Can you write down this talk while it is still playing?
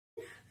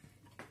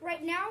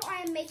Right now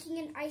I am making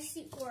an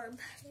icy orb.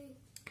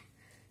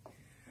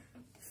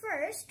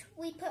 First,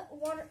 we put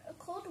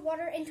cold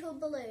water into a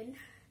balloon.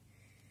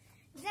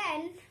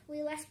 Then,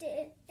 we left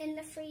it in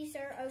the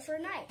freezer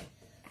overnight.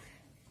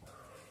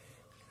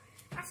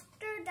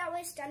 After that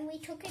was done, we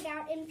took it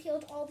out and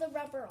peeled all the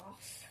rubber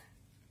off.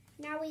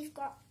 Now we've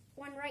got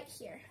one right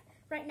here.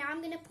 Right now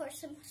I'm going to pour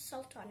some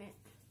salt on it,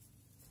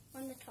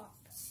 on the top.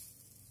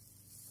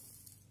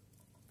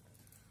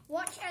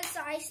 Watch as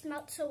the ice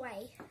melts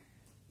away.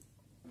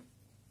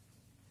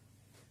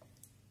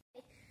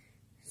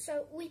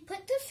 So we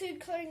put the food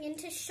coloring in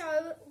to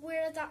show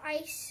where the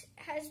ice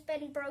has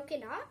been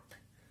broken up.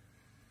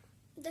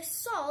 The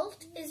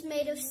salt is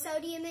made of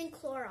sodium and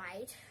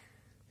chloride.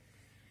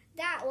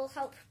 That will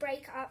help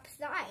break up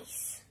the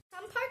ice.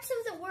 Some parts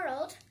of the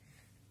world,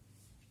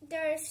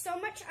 there is so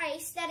much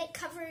ice that it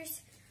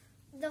covers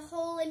the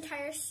whole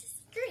entire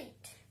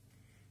street.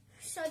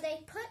 So they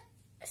put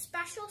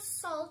special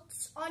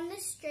salts on the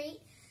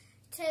street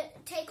to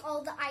take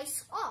all the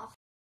ice off.